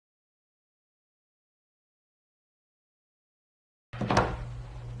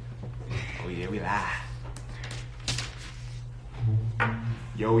We live.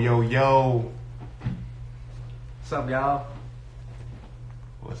 Yo, yo, yo. What's up, y'all?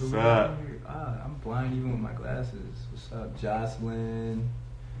 What's up? I'm blind even with my glasses. What's up, Jocelyn?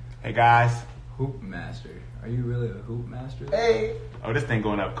 Hey, guys. Hoop master. Are you really a hoop master? Hey. Oh, this thing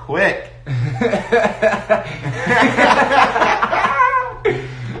going up quick.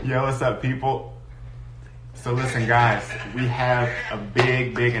 Yo, what's up, people? So listen, guys, we have a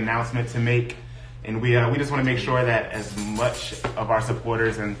big announcement to make. And we just want to make sure that as much of our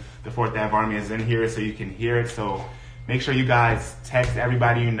supporters and the 4th Ave Army is in here so you can hear it. So make sure you guys text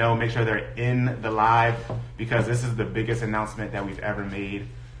everybody you know. Make sure they're in the live because this is the biggest announcement that we've ever made.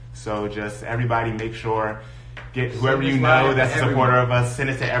 So just everybody make sure, get whoever you know that's a supporter of us,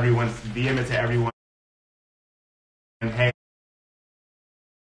 send it to everyone, DM it to everyone. And hey,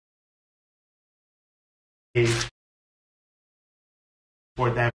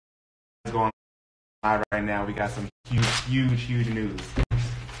 for that is going live right now. We got some huge news.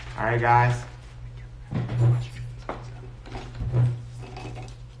 All right, guys.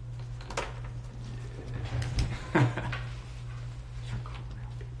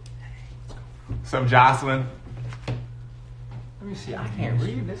 What's up, Jocelyn? Let me see. I can't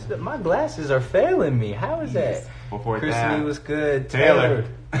read this. My glasses are failing me. How is that? Before Christy was good. Taylor.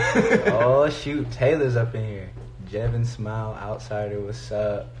 Oh, shoot. Taylor's up in here. Jevin Smile, Outsider, what's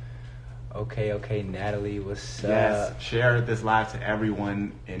up? Okay, Natalie, what's up? Yes, share this live to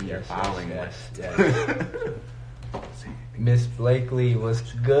everyone in your following list. Yes. Miss Blakely,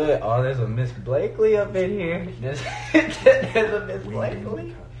 what's good? Oh, there's a Miss Blakely up in here. There's a Miss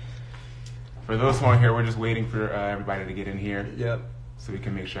Blakely. For those who aren't here, we're just waiting for everybody to get in here. Yep. So we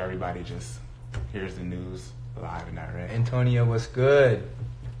can make sure everybody just hears the news live and direct. Antonio, what's good?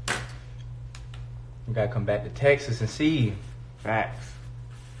 We gotta come back to Texas and see you. Facts.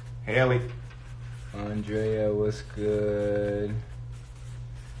 Haley. Andrea, what's good?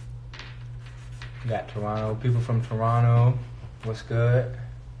 We got Toronto. People from Toronto, what's good?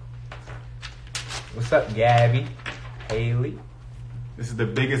 What's up, Gabby? Haley. This is the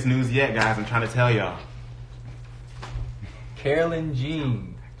biggest news yet, guys. I'm trying to tell y'all. Carolyn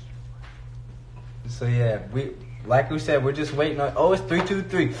Jean. So yeah, like we said, we're just waiting on. Oh, it's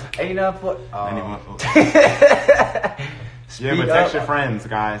 323 894. Oh. Yeah, but text your friends,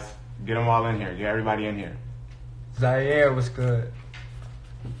 guys. Get them all in here. Get everybody in here. Zaire, what's good?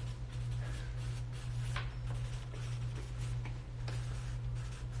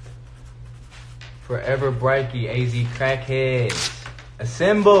 Forever Brikey, AZ Crackheads.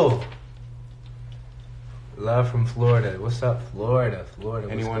 Assemble. Love from Florida. What's up, Florida?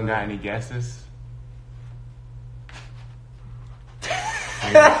 Anyone got any guesses?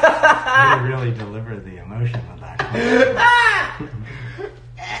 Way to really deliver the emotion of that.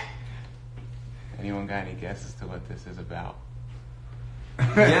 Anyone got any guesses to what this is about?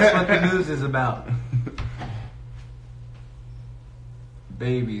 Guess what the news is about?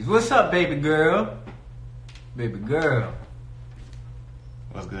 Babies. What's up, baby girl? Baby girl.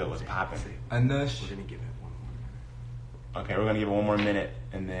 What's good? What's poppin'? Anush. We're gonna give it one more minute. Okay, we're gonna give it one more minute,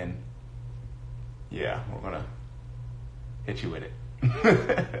 and then, yeah, we're gonna hit you with it.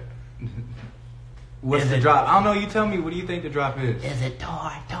 What's the drop? I don't know. You tell me. What do you think the drop is? Is it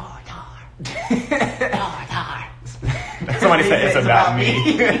tar? Somebody said it's about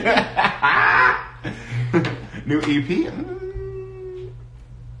me. New EP?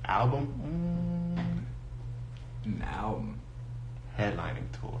 Album? An album.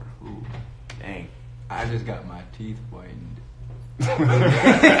 Headlining tour. Ooh, dang. I just got my teeth whitened.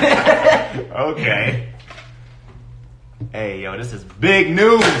 Okay. Hey, yo, this is big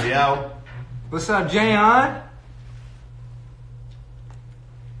news, yo. What's up, Jayon?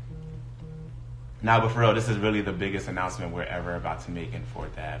 Nah, but for real, this is really the biggest announcement we're ever about to make in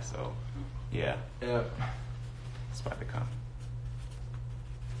 4th Ave. So, yeah, Yep. it's about to come.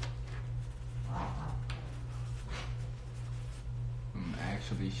 I'm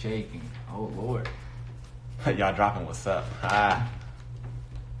actually shaking. Oh, Lord. Y'all dropping what's up. All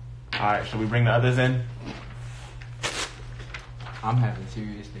right, should we bring the others in? I'm having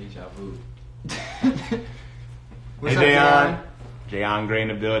serious deja vu. What's Hey, up, Jayon Gray in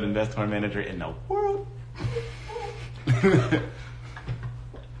the building, best tour manager in the world.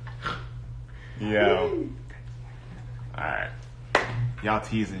 Yo. Alright. Y'all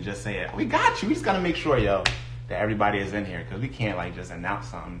teasing, just say it. We got you. We just gotta make sure, yo, that everybody is in here. Because we can't, like, just announce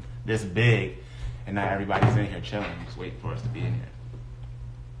something this big and not everybody's in here chilling. Just waiting for us to be in here.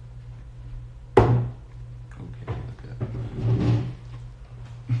 Okay, look up.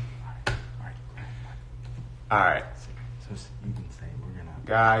 Alright. So you can say we're gonna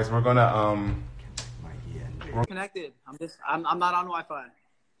Guys, we're gonna Connected. I'm not on Wi-Fi.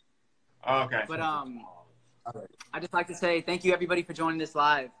 Oh, okay. But I just like to say thank you everybody for joining this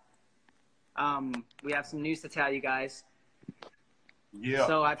live. We have some news to tell you guys. Yeah.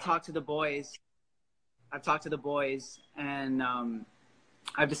 So I've talked to the boys, and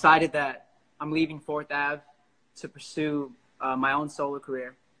I've decided that I'm leaving 4th Ave to pursue my own solo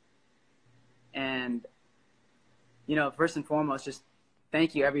career. And, you know, first and foremost, just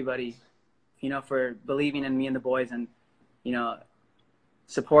thank you everybody, you know, for believing in me and the boys and, you know,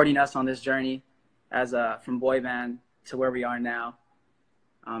 supporting us on this journey as from boy band to where we are now.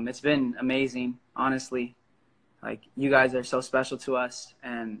 It's been amazing, honestly. Like, you guys are so special to us,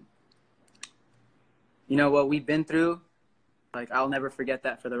 and you know what we've been through, like, I'll never forget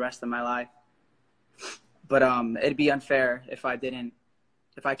that for the rest of my life. But it'd be unfair if I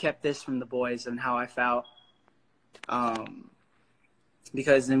kept this from the boys and how I felt,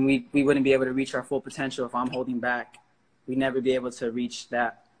 because then we wouldn't be able to reach our full potential. If I'm holding back, we'd never be able to reach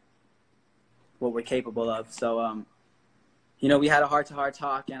what we're capable of. So you know, we had a heart-to-heart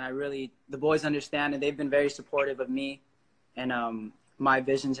talk, and the boys understand, and they've been very supportive of me and my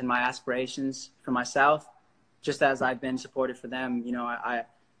visions and my aspirations for myself, just as I've been supportive for them. You know, I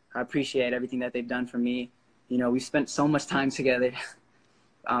appreciate everything that they've done for me. You know, we've spent so much time together.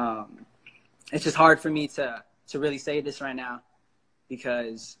 It's just hard for me to really say this right now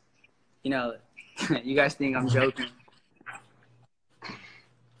because, you know, you guys think I'm joking.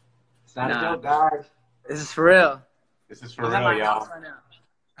 It's not a joke, guys. This is for real. This is for I'm at real, my y'all. house right now.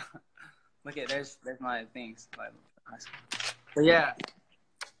 Look at there's my things. But yeah,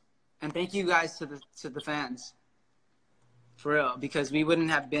 and thank you guys to the fans, for real, because we wouldn't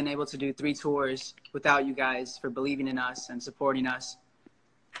have been able to do 3 tours without you guys for believing in us and supporting us.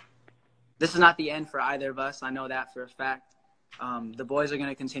 This is not the end for either of us. I know that for a fact. The boys are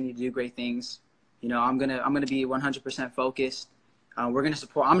gonna continue to do great things. You know, I'm gonna be 100% focused. I'm gonna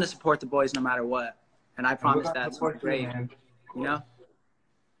support the boys no matter what. And I promise that's great, you know?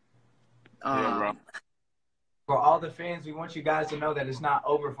 Yeah, bro. For all the fans, we want you guys to know that it's not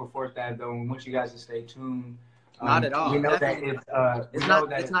over for 4th Ave, though. We want you guys to stay tuned. Not at all. We know Definitely. that It's not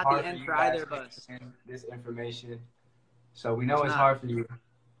the end for either of us. This information, so we know it's hard for you.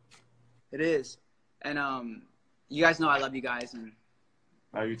 It is, and you guys know I love you guys, and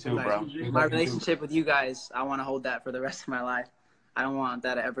Love you too, bro. my relationship with you guys, I want to hold that for the rest of my life. I don't want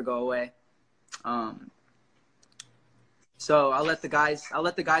that to ever go away. So I'll let the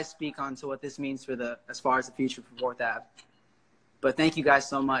guys speak on to what this means as far as the future for 4th Ave. But thank you guys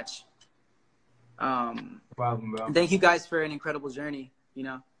so much. No problem, bro. And thank you guys for an incredible journey, you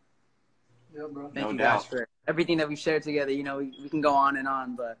know. Yeah, bro. Thank you guys for everything that we've shared together. You know, we can go on and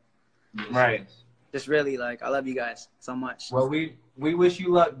on, but Right. just really, like, I love you guys so much. Well, we wish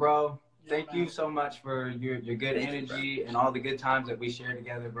you luck, bro. Thank you so much for your good energy and all the good times that we share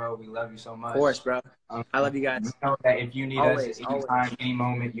together, bro. We love you so much. Of course, bro. I love you guys. We know that if you need Always, us anytime, any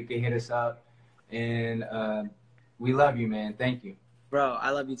moment, you can hit us up. And we love you, man. Thank you. Bro, I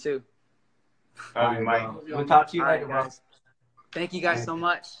love you too. Love you, Mike. We'll talk to you All later, right, bro. guys. Thank you guys so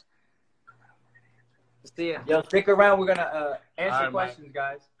much. See ya. Yo, stick around. We're going to answer All right, questions,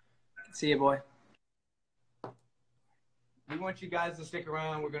 guys. See ya, boy. We want you guys to stick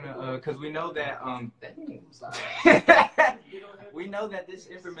around. We're going to, because we know that, we know that this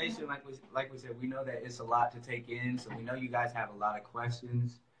information, like we said, we know that it's a lot to take in. So we know you guys have a lot of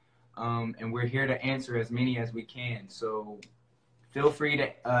questions. And we're here to answer as many as we can. So feel free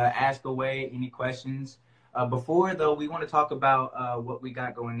to ask away any questions. Before, though, we want to talk about what we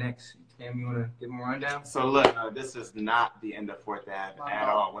got going next. Cam, you want to give them a rundown? So look, this is not the end of 4th Ave at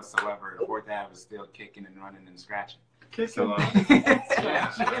all whatsoever. 4th Ave is still kicking and running and scratching. So,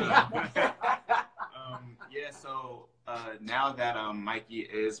 so now that Mikey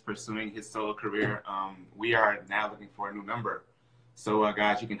is pursuing his solo career, we are now looking for a new member. So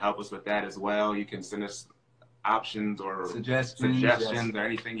guys, you can help us with that as well. You can send us options or suggestions or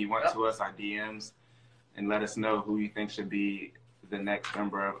anything you want to us, our DMs, and let us know who you think should be the next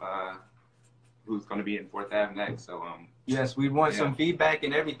member of who's going to be in 4th Ave next. So yes, we want some feedback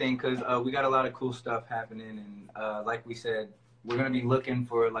and everything because we got a lot of cool stuff happening. And like we said, we're going to be looking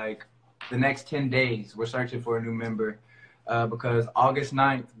for like the next 10 days. We're searching for a new member because August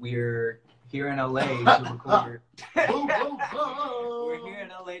 9th, we're here in LA to record. We're here in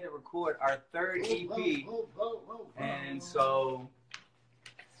LA to record our 3rd EP. And so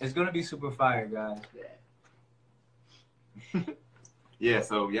it's going to be super fire, guys.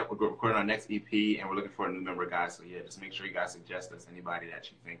 So we're recording our next EP, and we're looking for a new member, guys. So just make sure you guys suggest us anybody that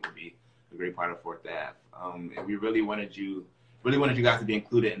you think would be a great part of 4th Ave. And we really wanted you really wanted you guys to be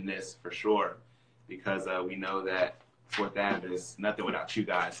included in this for sure, because we know that Fourth Ave is nothing without you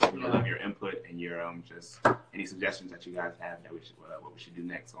guys. So we love your input and your just any suggestions that you guys have that we should what we should do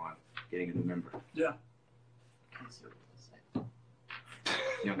next on getting a new member. Yeah. You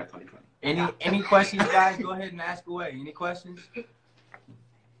don't got 2020. Any questions, guys? Go ahead and ask away. Any questions?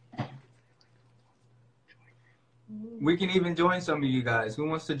 We can even join some of you guys. Who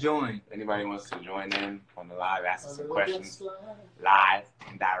wants to join? Anybody wants to join in on the live, ask us some questions, live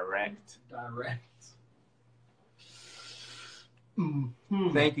and direct.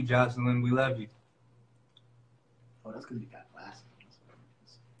 Thank you, Jocelyn. We love you. Oh, that's gonna be that last.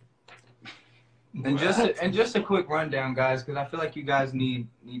 And just a quick rundown, guys, because I feel like you guys need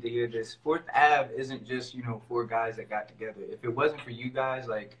to hear this. Fourth Ave isn't just 4 guys that got together. If it wasn't for you guys,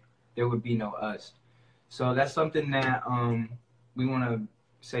 like there would be no us. So that's something that we want to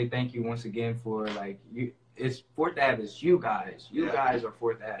say thank you once again for. Like it's Fourth Ave is you guys. You guys are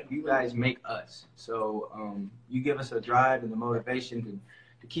Fourth Ave. You guys make us. So you give us a drive and the motivation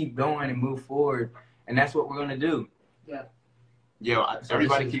to keep going and move forward, and that's what we're gonna do. Yeah. Yo,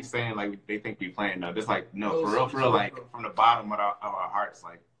 everybody keeps saying like they think we playing. No, this like no for real. Like from the bottom of our hearts,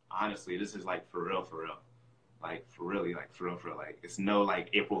 like honestly, this is like for real. Like for really, like for real. Like it's no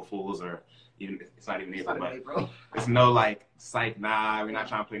like April Fools or even it's not even April, but it's no like psych. Nah, we're not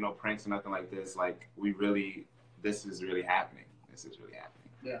trying to play no pranks or nothing like this. Like this is really happening.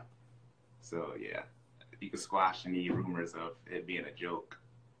 Yeah. So yeah, you can squash any rumors of it being a joke,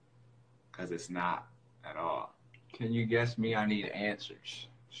 because it's not at all. Can you guess me? I need answers.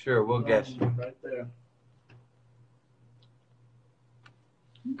 Sure, we'll guess you. Right there.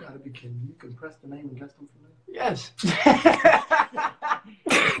 You gotta be kidding me. You can press the name and guess them from there? Yes.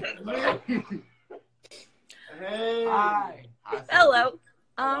 Hey. Hi. Hello.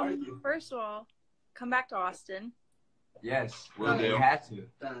 How are you? First of all, come back to Austin. Yes, Will do. We had to.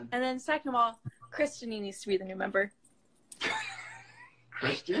 Done. And then second of all, Kristen needs to be the new member.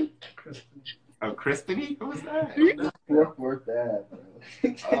 Christian? Kristen. Oh, Christiny? Who was that? Fourth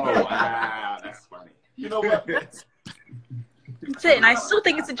Ave. Oh wow, that's funny. You know what? That's it, and I still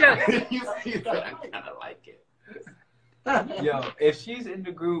think it's a joke. You see that? I kind of like it. Yo, if she's in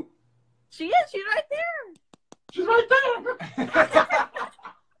the group, She is. She's right there. She's right there.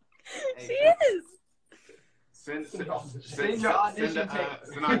 She is. Send your audition tape.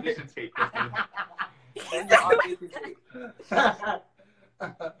 Send an audition tape, Christine.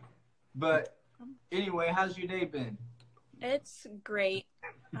 but anyway, how's your day been? It's great.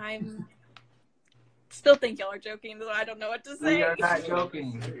 I'm still think y'all are joking, so I don't know what to say. We are not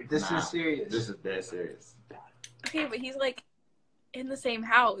joking. This is serious. This is dead serious. Okay, but he's like in the same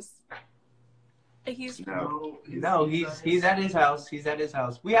house. He's No. He's at his house. He's at his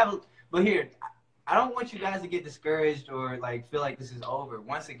house. But here, I don't want you guys to get discouraged or like feel like this is over.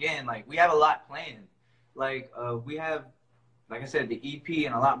 Once again, like we have a lot planned. Like we have, like I said, the EP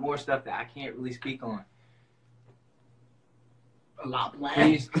and a lot more stuff that I can't really speak on. A lot planned.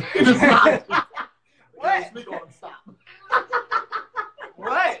 Please. What? Stop.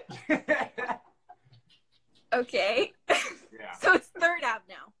 What? okay. Yeah. So it's Third Ave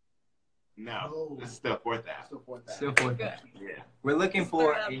now. No. This is still Fourth Ave. Still Fourth Ave. Still for that. Yeah. We're looking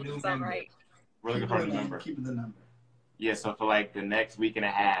for Third a Ave new doesn't sound member. right. We're looking for a new member. Keeping the number. Yeah, so for like the next week and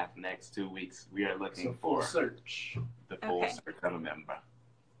a half, next 2 weeks, we are looking So full for search. the full Okay. search of a member.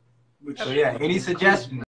 Which So yeah, any suggestions?